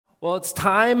Well, it's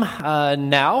time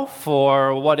now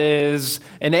for what is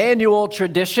an annual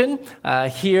tradition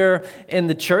here in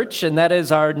the church, and that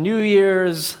is our New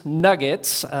Year's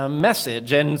Nuggets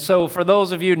message. And so for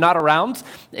those of you not around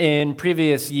in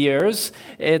previous years,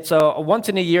 it's a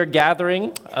once-in-a-year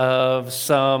gathering of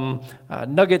some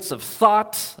nuggets of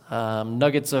thought,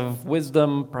 nuggets of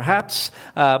wisdom perhaps,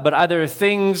 but either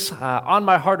things on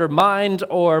my heart or mind,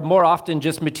 or more often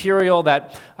just material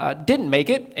that didn't make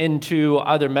it into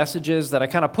other messages that I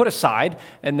kind of put aside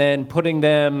and then putting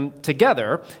them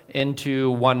together into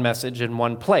one message in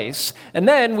one place. And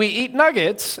then we eat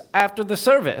nuggets after the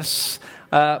service,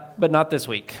 but not this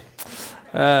week.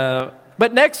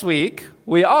 But next week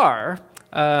we are.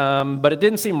 But it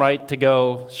didn't seem right to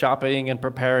go shopping and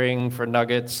preparing for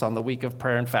nuggets on the week of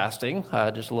prayer and fasting.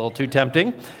 Just a little too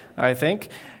tempting, I think.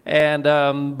 And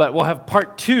but we'll have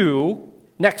part 2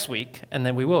 next week, and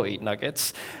then we will eat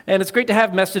nuggets. And it's great to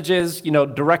have messages,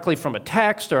 directly from a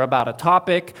text or about a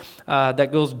topic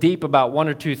that goes deep about one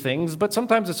or two things. But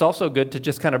sometimes it's also good to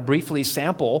just kind of briefly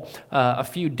sample a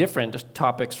few different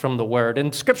topics from the Word.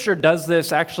 And Scripture does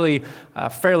this actually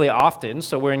fairly often,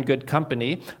 so we're in good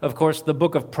company. Of course, the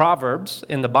book of Proverbs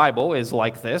in the Bible is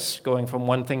like this, going from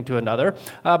one thing to another.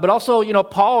 But also,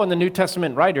 Paul and the New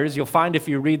Testament writers, you'll find if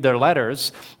you read their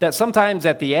letters, that sometimes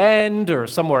at the end or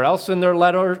somewhere else in their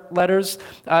letters,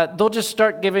 they'll just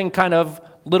start giving kind of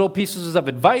little pieces of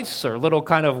advice or little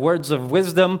kind of words of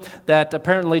wisdom that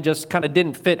apparently just kind of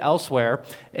didn't fit elsewhere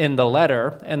in the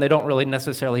letter, and they don't really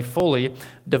necessarily fully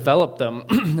develop them.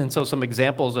 And so some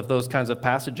examples of those kinds of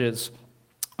passages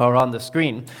are on the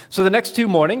screen. So the next 2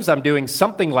 mornings, I'm doing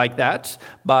something like that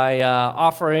by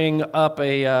offering up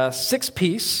a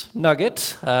 6-piece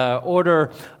nugget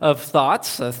order of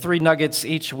thoughts, 3 nuggets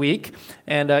each week.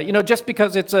 And, just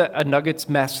because it's a nuggets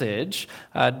message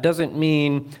doesn't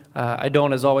mean I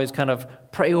don't, as always, kind of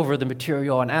pray over the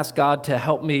material and ask God to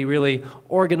help me really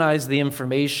organize the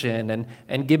information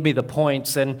and give me the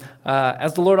points. And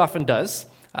as the Lord often does,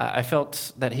 I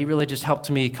felt that he really just helped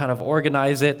me kind of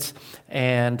organize it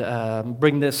and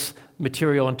bring this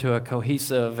material into a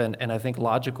cohesive and I think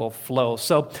logical flow.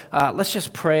 So let's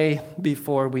just pray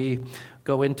before we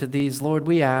go into these. Lord,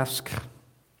 we ask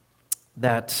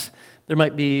that there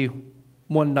might be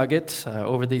one nugget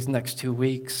over these next 2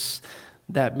 weeks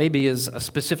that maybe is a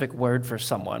specific word for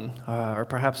someone, or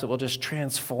perhaps it will just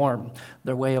transform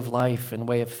their way of life and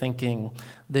way of thinking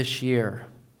this year,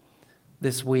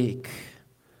 this week.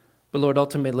 But Lord,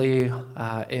 ultimately,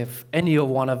 if any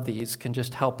one of these can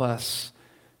just help us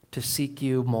to seek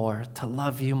you more, to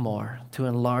love you more, to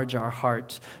enlarge our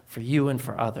heart for you and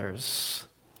for others,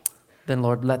 then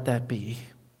Lord, let that be.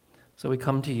 So we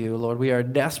come to you, Lord. We are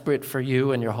desperate for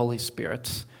you and your Holy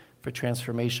Spirit for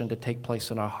transformation to take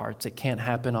place in our hearts. It can't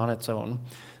happen on its own.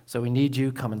 So we need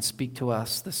you. Come and speak to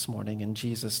us this morning in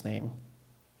Jesus' name.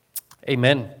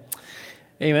 Amen.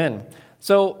 Amen.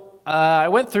 So I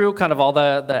went through kind of all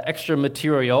the extra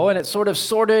material, and it sort of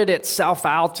sorted itself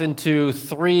out into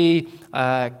 3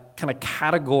 kind of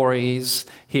categories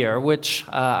here, which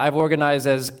I've organized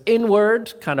as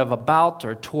inward, kind of about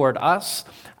or toward us,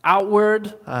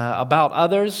 outward, about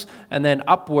others, and then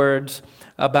upward,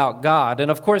 about God. And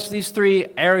of course, these 3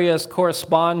 areas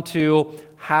correspond to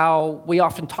how we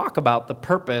often talk about the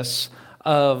purpose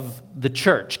of the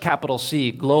church, capital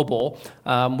C, global,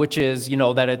 which is,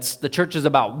 that the church is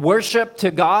about worship to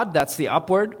God, that's the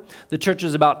upward. The church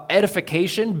is about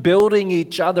edification, building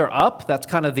each other up, that's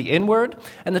kind of the inward.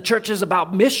 And the church is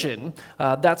about mission,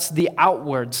 that's the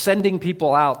outward, sending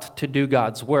people out to do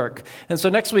God's work. And so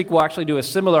next week we'll actually do a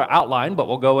similar outline, but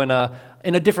we'll go in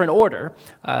a different order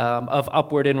of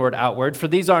upward, inward, outward. For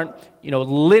these aren't,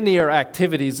 linear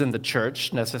activities in the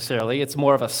church necessarily. It's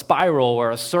more of a spiral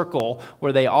or a circle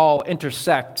where they all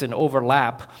intersect and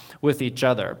overlap with each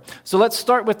other. So let's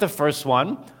start with the first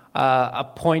one, a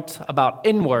point about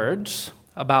inwards,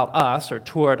 about us or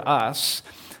toward us,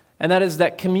 and that is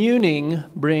that communing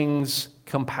brings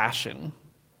compassion.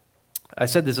 I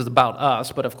said this is about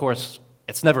us, but of course,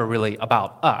 it's never really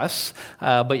about us,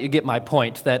 but you get my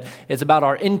point, that it's about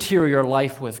our interior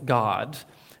life with God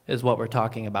is what we're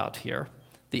talking about here,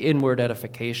 the inward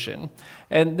edification.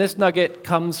 And this nugget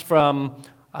comes from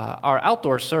our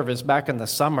outdoor service back in the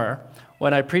summer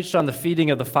when I preached on the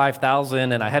feeding of the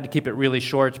 5,000, and I had to keep it really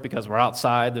short because we're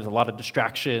outside, there's a lot of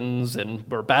distractions, and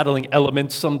we're battling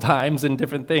elements sometimes and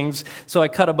different things, so I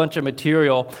cut a bunch of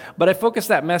material. But I focused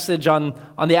that message on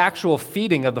the actual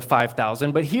feeding of the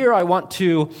 5,000, but here I want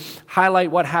to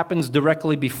highlight what happens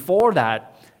directly before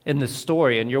that in the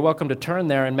story, and you're welcome to turn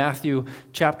there in Matthew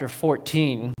chapter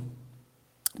 14.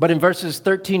 But in verses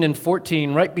 13 and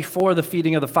 14, right before the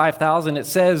feeding of the 5,000, it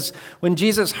says, when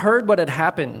Jesus heard what had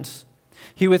happened,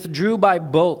 he withdrew by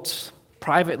boat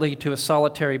privately to a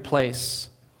solitary place.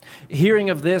 Hearing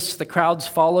of this, the crowds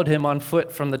followed him on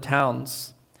foot from the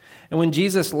towns. And when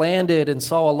Jesus landed and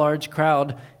saw a large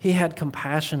crowd, he had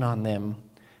compassion on them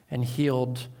and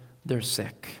healed their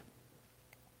sick.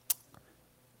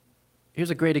 Here's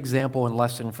a great example and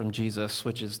lesson from Jesus,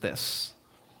 which is this: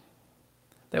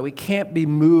 that we can't be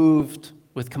moved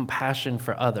with compassion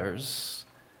for others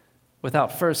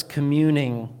without first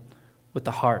communing with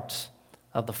the heart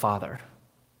of the Father.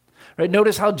 Right?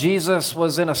 Notice how Jesus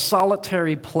was in a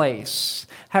solitary place,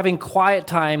 having quiet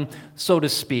time, so to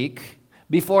speak,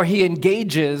 before he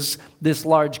engages this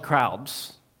large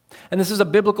crowds. And this is a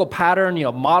biblical pattern,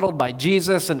 modeled by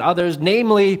Jesus and others,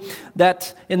 namely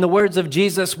that in the words of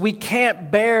Jesus, we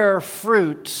can't bear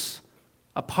fruit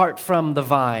apart from the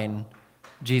vine,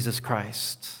 Jesus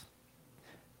Christ.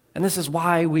 And this is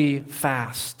why we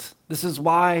fast. This is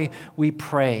why we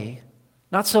pray.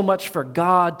 Not so much for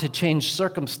God to change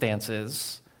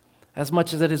circumstances, as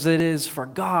much as it is for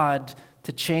God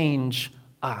to change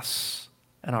us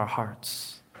and our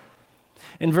hearts.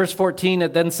 In verse 14,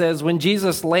 it then says, when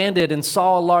Jesus landed and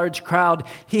saw a large crowd,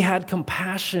 he had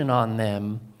compassion on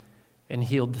them and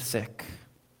healed the sick.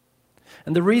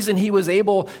 And the reason he was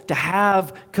able to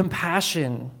have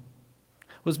compassion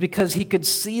was because he could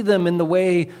see them in the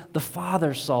way the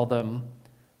Father saw them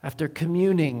after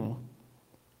communing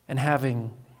and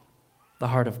having the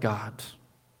heart of God.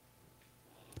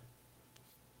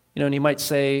 And you might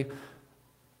say,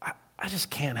 I just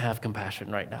can't have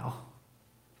compassion right now.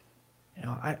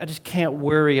 I just can't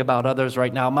worry about others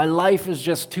right now. My life is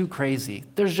just too crazy.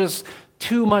 There's just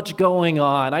too much going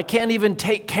on. I can't even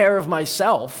take care of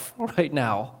myself right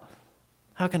now.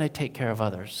 How can I take care of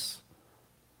others?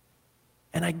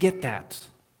 And I get that.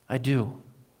 I do.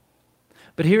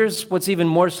 But here's what's even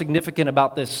more significant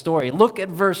about this story. Look at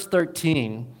verse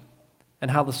 13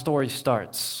 and how the story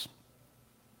starts.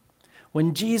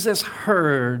 When Jesus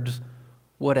heard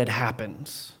what had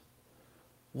happened,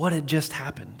 what had just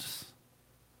happened?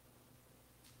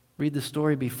 Read the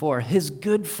story before. His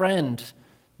good friend,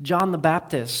 John the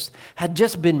Baptist, had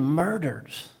just been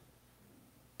murdered,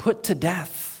 put to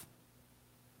death.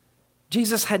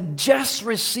 Jesus had just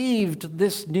received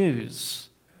this news.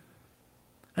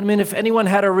 I mean, if anyone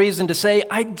had a reason to say,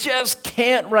 I just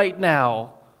can't right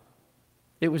now,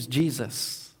 it was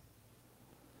Jesus.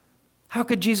 How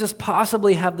could Jesus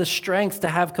possibly have the strength to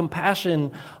have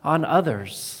compassion on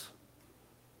others?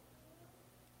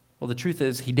 Well, the truth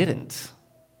is, he didn't.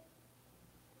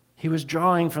 He was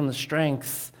drawing from the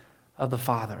strength of the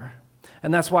Father.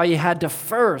 And that's why he had to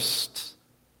first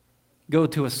go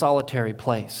to a solitary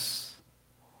place.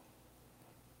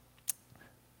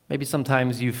 Maybe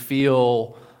sometimes you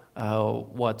feel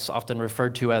what's often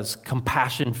referred to as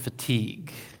compassion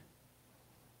fatigue,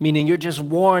 meaning you're just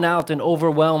worn out and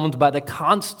overwhelmed by the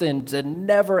constant and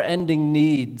never-ending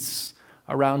needs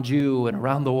around you and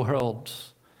around the world,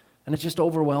 and it just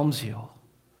overwhelms you.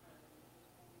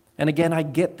 And again, I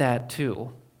get that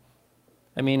too.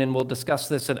 And we'll discuss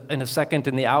this in a second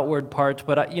in the outward part,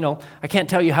 but I can't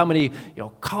tell you how many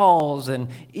calls and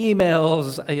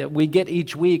emails we get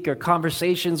each week, or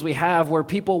conversations we have where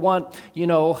people want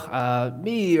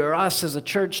me or us as a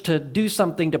church to do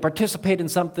something, to participate in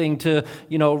something, to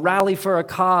rally for a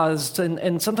cause,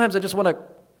 and sometimes I just want to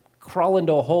crawl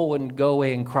into a hole and go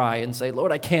away and cry and say,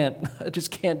 Lord, I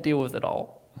just can't deal with it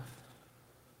all.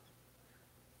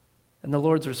 And the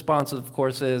Lord's response, of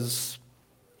course, is,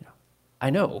 I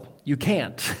know, you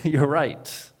can't. You're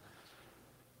right.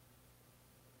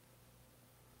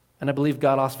 And I believe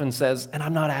God often says, and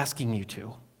I'm not asking you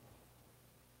to.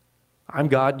 I'm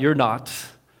God, you're not.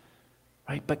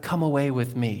 Right? But come away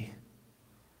with me,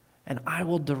 and I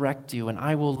will direct you, and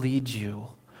I will lead you.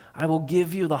 I will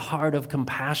give you the heart of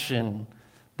compassion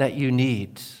that you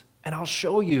need, and I'll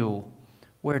show you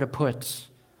where to put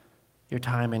your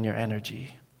time and your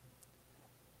energy.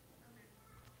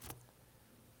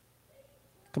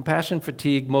 Compassion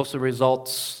fatigue mostly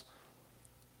results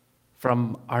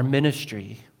from our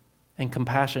ministry and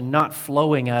compassion not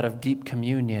flowing out of deep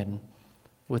communion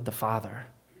with the Father.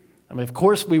 Of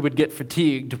course we would get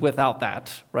fatigued without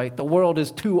that, right? The world is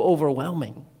too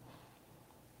overwhelming.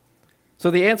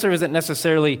 So the answer isn't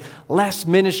necessarily less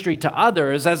ministry to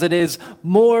others as it is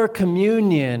more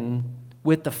communion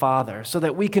with the Father so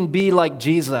that we can be like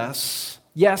Jesus.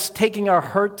 Yes, taking our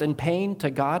hurt and pain to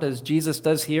God as Jesus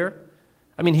does here.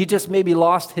 He just maybe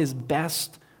lost his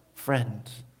best friend.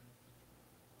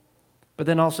 But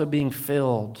then also being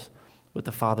filled with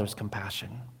the Father's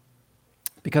compassion.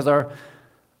 Because our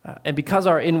And because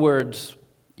our inward,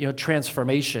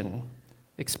 transformation,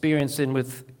 experiencing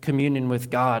with communion with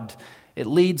God, it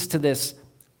leads to this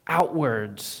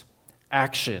outward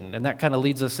action. And that kind of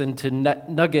leads us into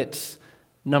nugget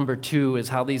number 2, is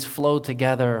how these flow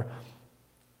together.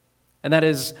 And that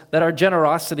is that our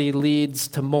generosity leads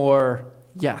to more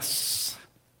yes.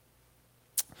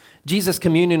 Jesus'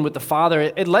 communion with the Father,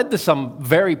 it led to some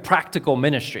very practical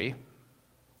ministry,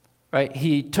 right?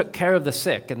 He took care of the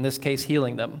sick, in this case,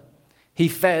 healing them. He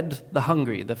fed the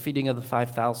hungry, the feeding of the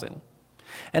 5,000.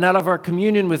 And out of our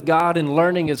communion with God and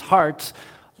learning his heart,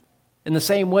 in the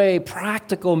same way,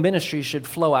 practical ministry should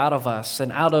flow out of us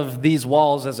and out of these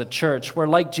walls as a church, where,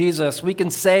 like Jesus, we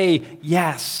can say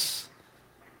yes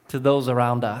to those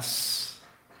around us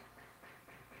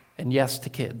and yes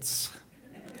to kids.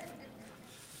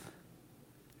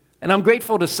 And I'm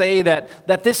grateful to say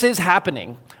that this is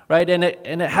happening, right? And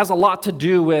it has a lot to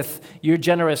do with your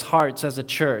generous hearts as a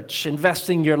church,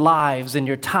 investing your lives and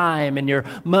your time and your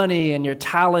money and your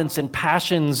talents and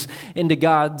passions into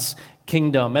God's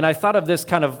kingdom. And I thought of this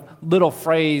kind of little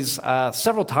phrase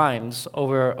several times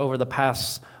over the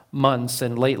past months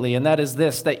and lately, and that is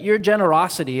this, that your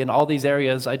generosity in all these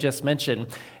areas I just mentioned,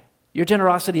 your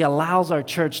generosity allows our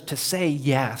church to say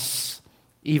yes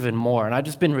even more. And I've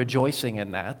just been rejoicing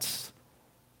in that.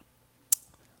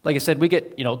 Like I said, we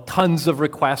get tons of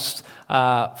requests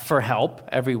for help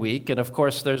every week, and of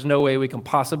course there's no way we can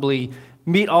possibly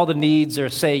meet all the needs or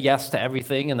say yes to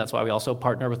everything, and that's why we also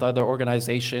partner with other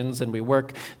organizations and we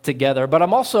work together. But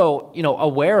I'm also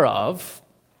aware of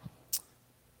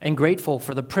and grateful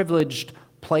for the privileged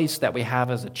place that we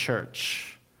have as a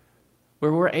church,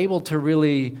 where we're able to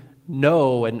really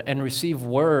know and receive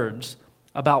words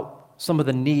about some of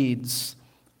the needs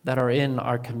that are in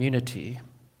our community.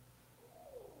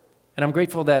 And I'm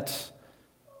grateful that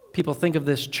people think of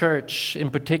this church in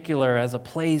particular as a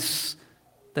place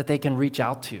that they can reach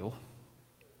out to.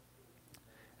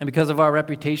 And because of our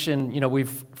reputation,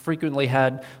 we've frequently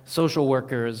had social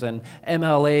workers and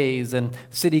MLAs and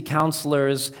city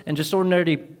councilors and just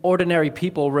ordinary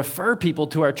people refer people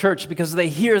to our church because they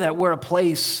hear that we're a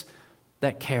place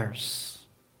that cares,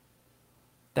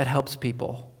 that helps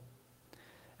people.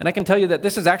 And I can tell you that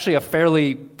this is actually a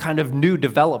fairly kind of new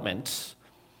development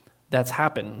that's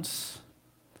happened,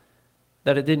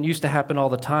 that it didn't used to happen all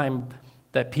the time,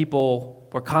 that people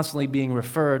were constantly being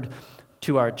referred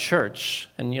to our church.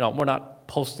 And, we're not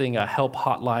posting a help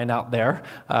hotline out there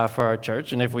for our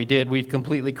church. And if we did, we'd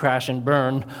completely crash and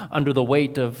burn under the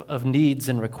weight of needs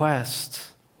and requests.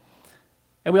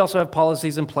 And we also have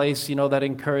policies in place, that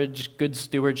encourage good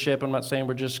stewardship. I'm not saying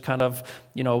we're just kind of,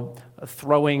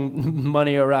 throwing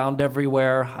money around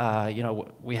everywhere.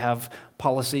 We have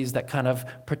policies that kind of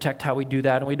protect how we do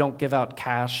that, and we don't give out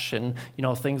cash and,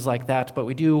 things like that. But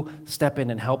we do step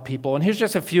in and help people. And here's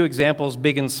just a few examples,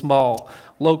 big and small,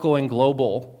 local and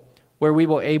global, where we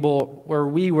were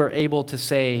able to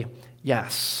say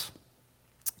yes.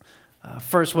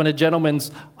 First, when a gentleman's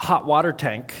hot water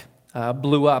tank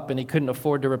blew up and he couldn't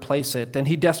afford to replace it, and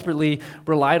he desperately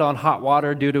relied on hot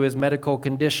water due to his medical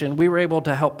condition, we were able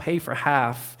to help pay for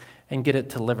half and get it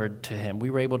delivered to him. We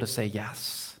were able to say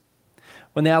yes.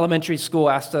 When the elementary school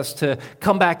asked us to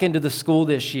come back into the school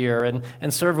this year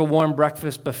and serve a warm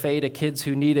breakfast buffet to kids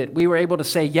who need it, we were able to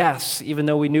say yes, even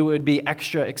though we knew it would be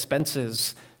extra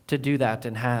expenses to do that,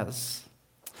 and has.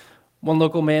 One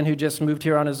local man who just moved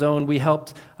here on his own, we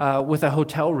helped with a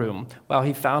hotel room while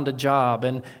he found a job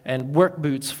and work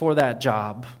boots for that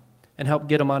job, and helped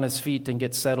get him on his feet and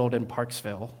get settled in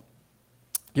Parksville.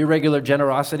 Your regular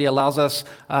generosity allows us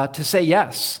to say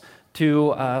yes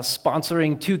to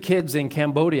sponsoring 2 kids in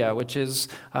Cambodia, which is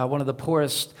one of the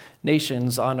poorest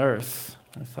nations on earth.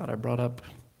 I thought I brought up,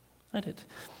 I did.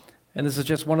 And this is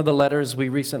just one of the letters we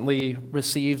recently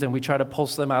received, and we try to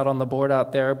post them out on the board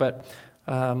out there, but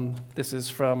this is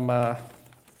from, I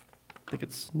think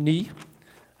it's Ni,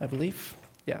 I believe.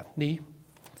 Yeah, Ni.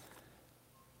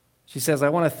 She says, I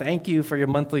want to thank you for your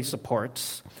monthly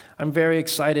support. I'm very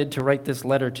excited to write this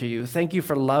letter to you. Thank you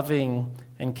for loving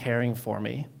and caring for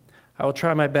me. I will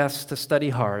try my best to study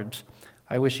hard.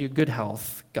 I wish you good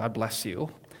health. God bless you.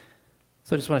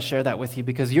 So I just want to share that with you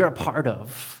because you're a part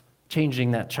of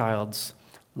changing that child's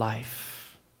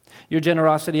life. Your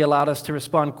generosity allowed us to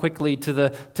respond quickly to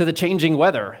the changing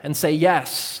weather and say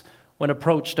yes when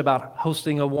approached about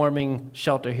hosting a warming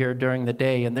shelter here during the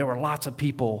day, and there were lots of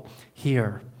people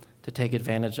here to take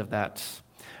advantage of that.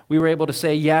 We were able to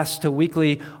say yes to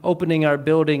weekly opening our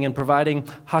building and providing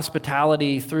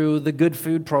hospitality through the Good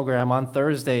Food program on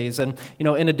Thursdays. And,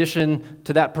 in addition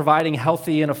to that, providing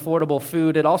healthy and affordable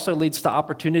food, it also leads to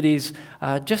opportunities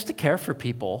just to care for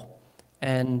people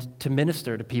and to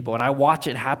minister to people. And I watch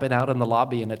it happen out in the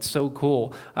lobby, and it's so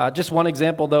cool. Just one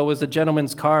example, though, was a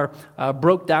gentleman's car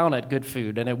broke down at Good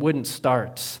Food, and it wouldn't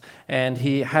start. And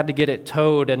he had to get it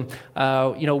towed. And,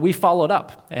 we followed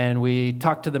up, and we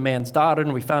talked to the man's daughter,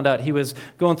 and we found out he was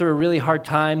going through a really hard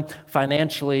time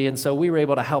financially. And so we were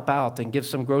able to help out and give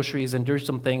some groceries and do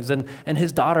some things. And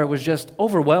his daughter was just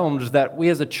overwhelmed that we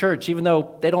as a church, even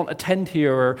though they don't attend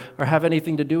here or have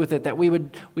anything to do with it, that we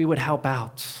would help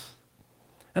out.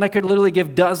 And I could literally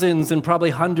give dozens and probably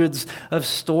hundreds of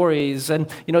stories. And,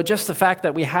 just the fact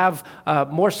that we have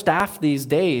more staff these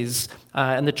days,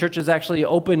 and the church is actually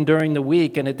open during the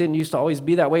week, and it didn't used to always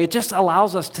be that way, it just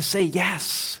allows us to say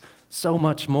yes so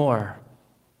much more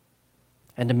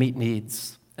and to meet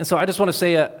needs. And so I just want to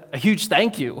say a huge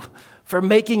thank you for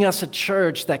making us a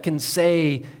church that can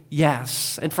say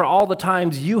yes, and for all the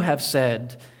times you have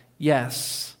said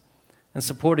yes, and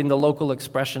supporting the local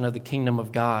expression of the kingdom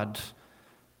of God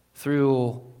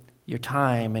through your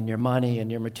time and your money and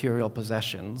your material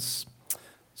possessions.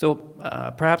 So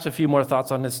perhaps a few more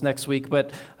thoughts on this next week,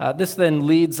 but this then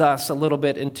leads us a little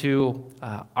bit into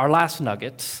our last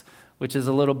nugget, which is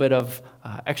a little bit of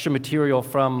extra material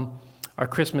from our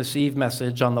Christmas Eve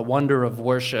message on the wonder of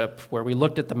worship, where we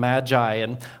looked at the Magi,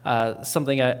 and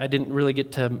something I didn't really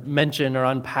get to mention or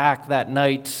unpack that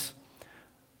night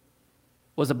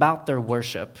was about their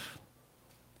worship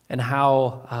and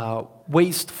how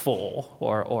wasteful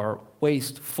or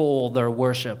wasteful their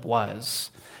worship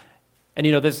was. And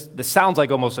this sounds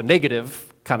like almost a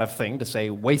negative kind of thing to say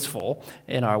wasteful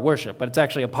in our worship, but it's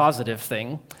actually a positive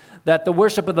thing, that the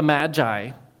worship of the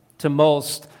Magi to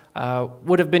most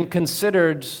would have been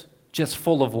considered just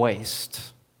full of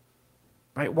waste.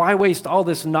 Right? Why waste all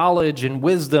this knowledge and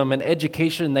wisdom and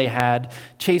education they had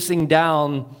chasing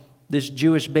down this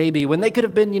Jewish baby when they could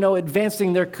have been,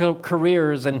 advancing their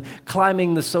careers and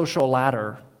climbing the social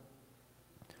ladder?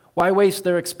 Why waste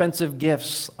their expensive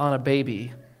gifts on a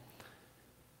baby?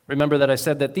 Remember that I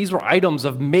said that these were items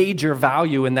of major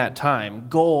value in that time: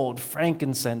 gold,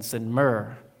 frankincense, and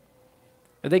myrrh.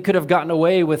 They could have gotten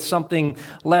away with something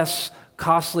less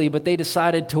costly, but they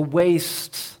decided to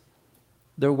waste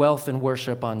their wealth and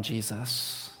worship on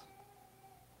Jesus.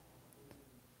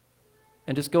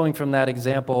 And just going from that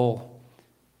example,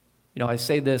 I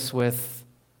say this with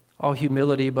all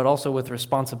humility, but also with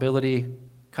responsibility,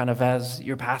 kind of as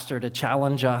your pastor, to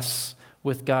challenge us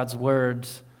with God's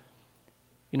words.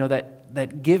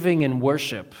 That giving and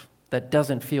worship that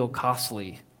doesn't feel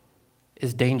costly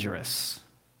is dangerous.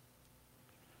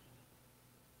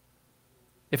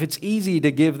 If it's easy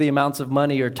to give the amounts of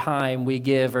money or time we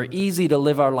give, or easy to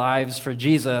live our lives for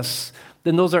Jesus,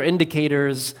 then those are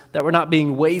indicators that we're not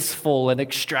being wasteful and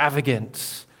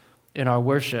extravagant in our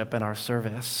worship and our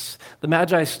service. The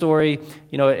Magi story,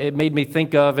 it made me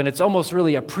think of, and it's almost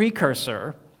really a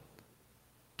precursor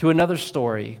to another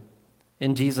story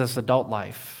in Jesus' adult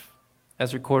life,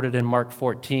 as recorded in Mark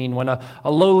 14, when a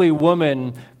lowly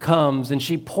woman comes and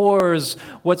she pours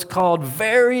what's called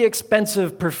very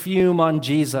expensive perfume on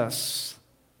Jesus.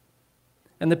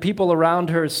 And the people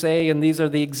around her say, and these are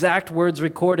the exact words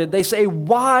recorded, they say,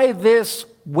 "Why this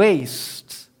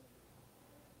waste?"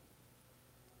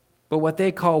 But what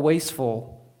they call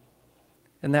wasteful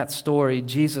in that story,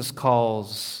 Jesus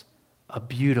calls a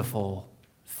beautiful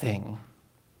thing.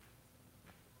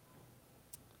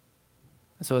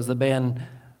 So as the band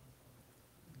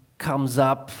comes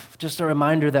up, just a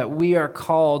reminder that we are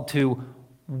called to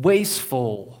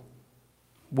wasteful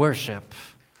worship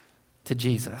to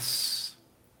Jesus.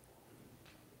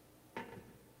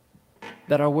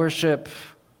 That our worship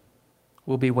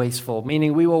will be wasteful,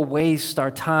 meaning we will waste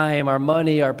our time, our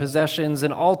money, our possessions,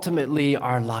 and ultimately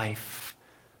our life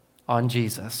on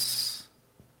Jesus.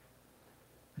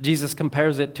 Jesus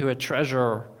compares it to a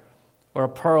treasure or a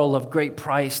pearl of great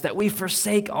price that we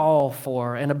forsake all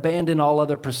for and abandon all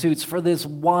other pursuits for this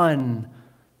one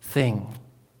thing.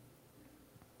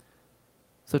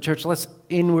 So, church, let's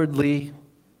inwardly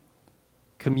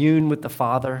commune with the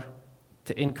Father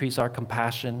to increase our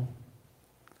compassion.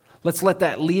 Let's let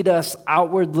that lead us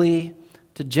outwardly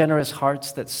to generous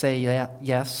hearts that say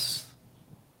yes.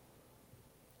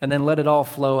 And then let it all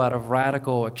flow out of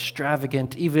radical,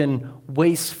 extravagant, even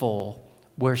wasteful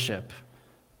worship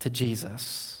to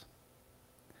Jesus.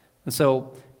 And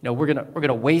so, we're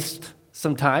gonna waste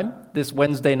some time this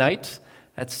Wednesday night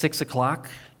at 6:00,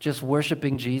 just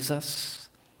worshiping Jesus,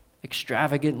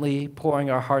 extravagantly pouring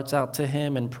our hearts out to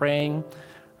Him and praying.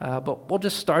 But we'll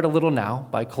just start a little now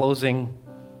by closing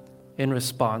in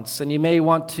response. And you may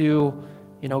want to,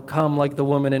 come like the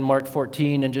woman in Mark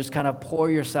 14 and just kind of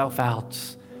pour yourself out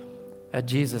at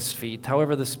Jesus' feet,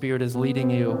 however the Spirit is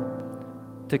leading you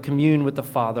to commune with the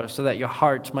Father so that your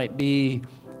heart might be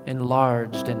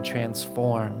enlarged and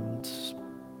transformed.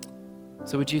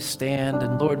 So would you stand?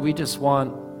 And Lord, we just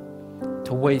want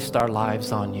to waste our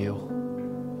lives on you.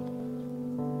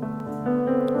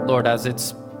 Lord, as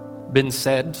it's been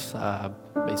said,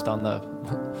 based on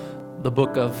the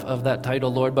book of that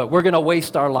title, Lord, but we're going to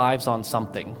waste our lives on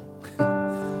something.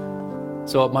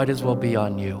 So it might as well be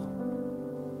on you.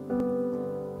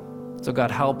 So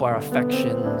God, help our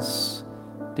affections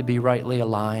to be rightly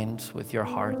aligned with your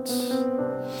heart.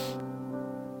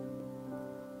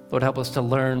 Lord, help us to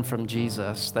learn from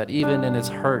Jesus that even in his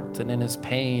hurt and in his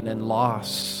pain and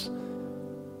loss,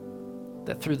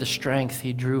 that through the strength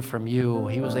he drew from you,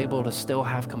 he was able to still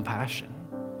have compassion.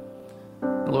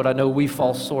 Lord, I know we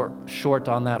fall short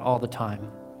on that all the time,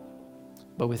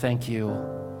 but we thank you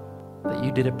that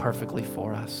you did it perfectly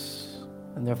for us,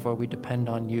 and therefore we depend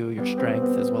on you, your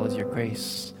strength, as well as your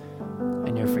grace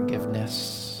and your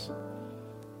forgiveness.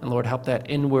 And Lord, help that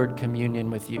inward communion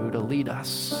with you to lead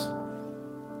us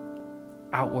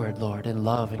outward, Lord, in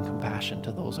love and compassion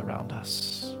to those around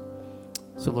us.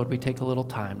 So Lord, we take a little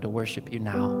time to worship you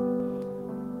now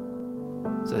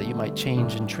so that you might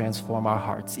change and transform our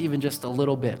hearts. Even just a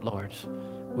little bit, Lord,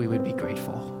 we would be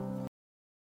grateful.